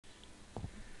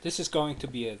This is going to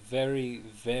be a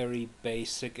very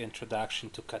basic introduction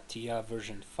to CATIA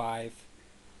version 5,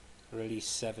 release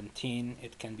 17.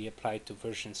 It can be applied to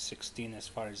version 16 as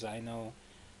far as I know.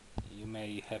 You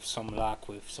may have some luck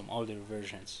with some older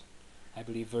versions. I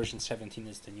believe version 17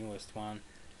 is the newest one.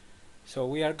 So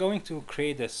we are going to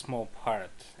create a small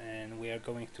part, and we are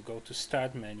going to go to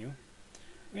Start menu.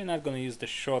 We're not going to use the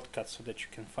shortcut so that you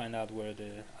can find out where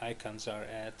the icons are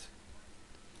at.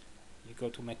 You go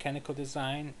to Mechanical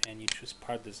Design and you choose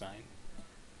Part Design.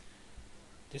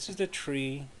 This is the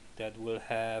tree that will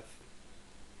have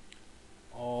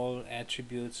all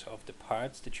attributes of the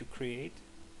parts that you create.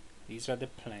 These are the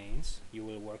planes. You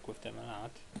will work with them a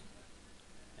lot.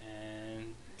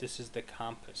 And this is the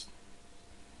compass.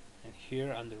 And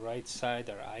here on the right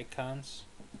side are icons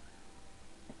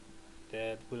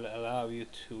that will allow you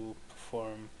to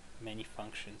perform many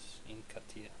functions in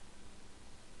CATIA.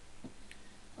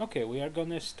 Okay, we are going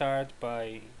to start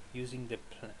by using the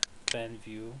plan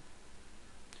view,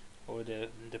 or the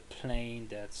plane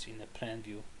that's in the plan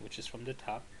view, which is from the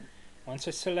top. Once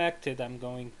I select it, I'm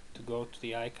going to go to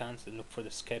the icons and look for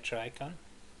the sketch icon,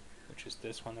 which is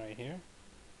this one right here.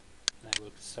 And I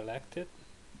will select it,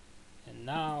 and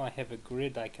now I have a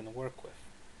grid I can work with.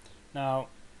 Now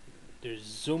there's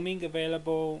zooming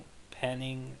available,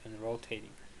 panning, and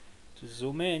rotating. To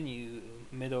zoom in, you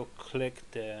middle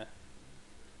click the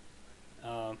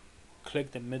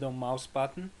middle mouse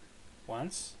button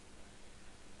once,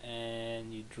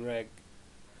 and you drag,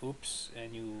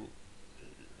 and you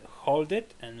hold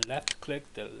it and left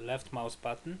click the left mouse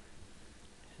button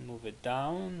and move it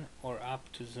down or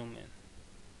up to zoom in.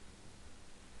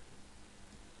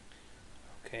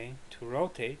 Okay, to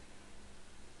rotate,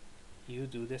 you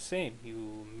do the same.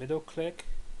 You middle click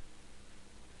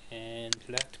and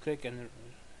left click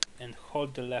and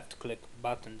hold the left click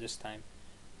button this time.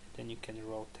 Then you can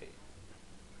rotate.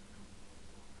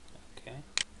 Okay.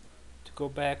 To go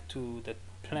back to the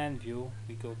plan view,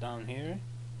 we go down here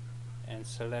and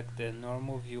select the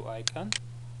normal view icon.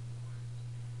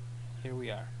 Here we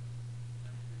are.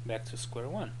 Back to square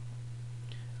one.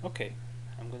 Okay,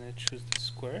 I'm gonna choose the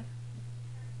square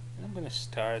and I'm gonna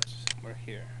start somewhere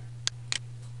here.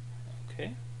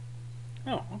 Okay.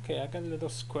 Oh, okay, I got a little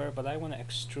square, but I want to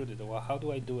extrude it. Well, how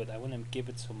do I do it? I want to give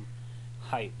it some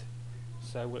height.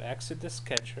 So I will exit the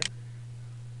sketcher.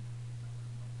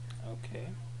 Okay.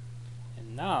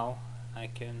 And now I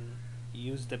can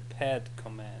use the pad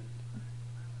command.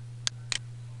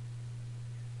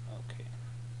 Okay.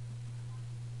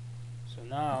 So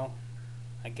now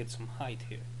I get some height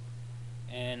here.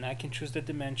 And I can choose the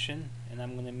dimension, and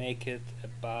I'm going to make it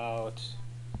about,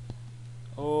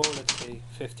 let's say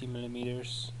 50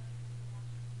 millimeters.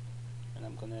 And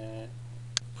I'm going to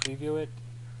preview it.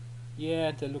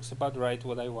 Yeah, that looks about right,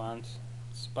 what I want.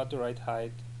 It's about the right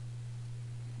height.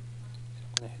 So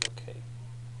I'm gonna hit OK.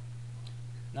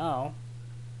 Now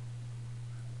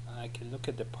I can look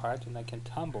at the part and I can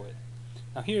tumble it.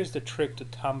 Now here's the trick to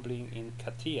tumbling in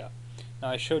CATIA. Now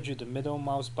I showed you the middle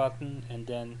mouse button and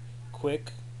then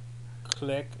quick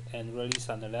click and release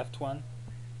on the left one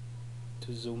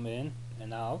to zoom in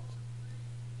and out,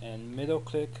 and middle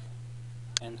click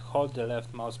and hold the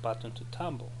left mouse button to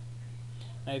tumble.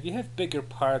 Now if you have bigger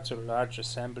parts or large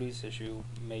assemblies, as you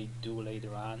may do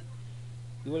later on,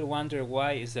 you will wonder,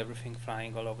 why is everything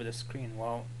flying all over the screen?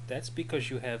 Well, that's because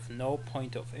you have no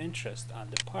point of interest on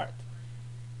the part.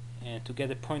 And to get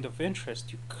a point of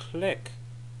interest, you click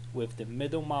with the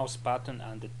middle mouse button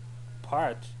on the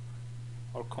part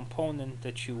or component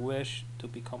that you wish to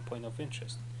become point of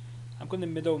interest. I'm going to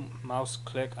middle mouse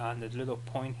click on the little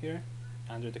point here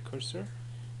under the cursor,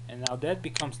 and now that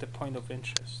becomes the point of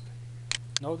interest.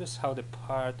 Notice how the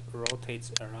part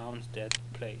rotates around that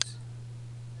place.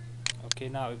 Okay,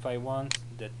 now if I want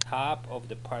the top of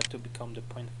the part to become the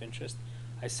point of interest,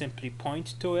 I simply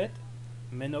point to it,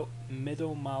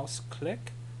 middle mouse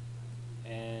click,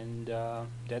 and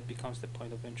that becomes the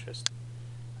point of interest.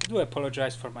 I do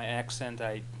apologize for my accent.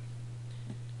 I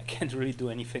can't really do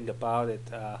anything about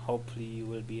it. Hopefully you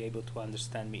will be able to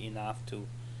understand me enough to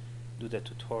do the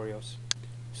tutorials.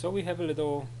 So we have a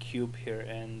little cube here,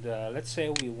 and let's say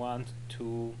we want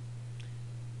to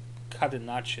cut a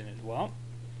notch in it. Well,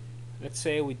 let's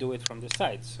say we do it from the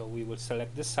side. So we will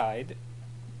select the side,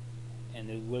 and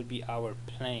it will be our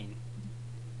plane.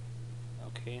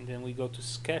 Okay, and then we go to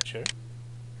Sketcher,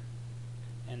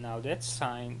 and now that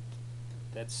side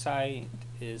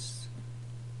is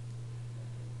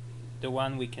the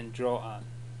one we can draw on.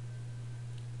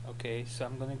 Okay, so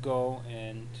I'm gonna go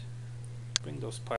and bring those parts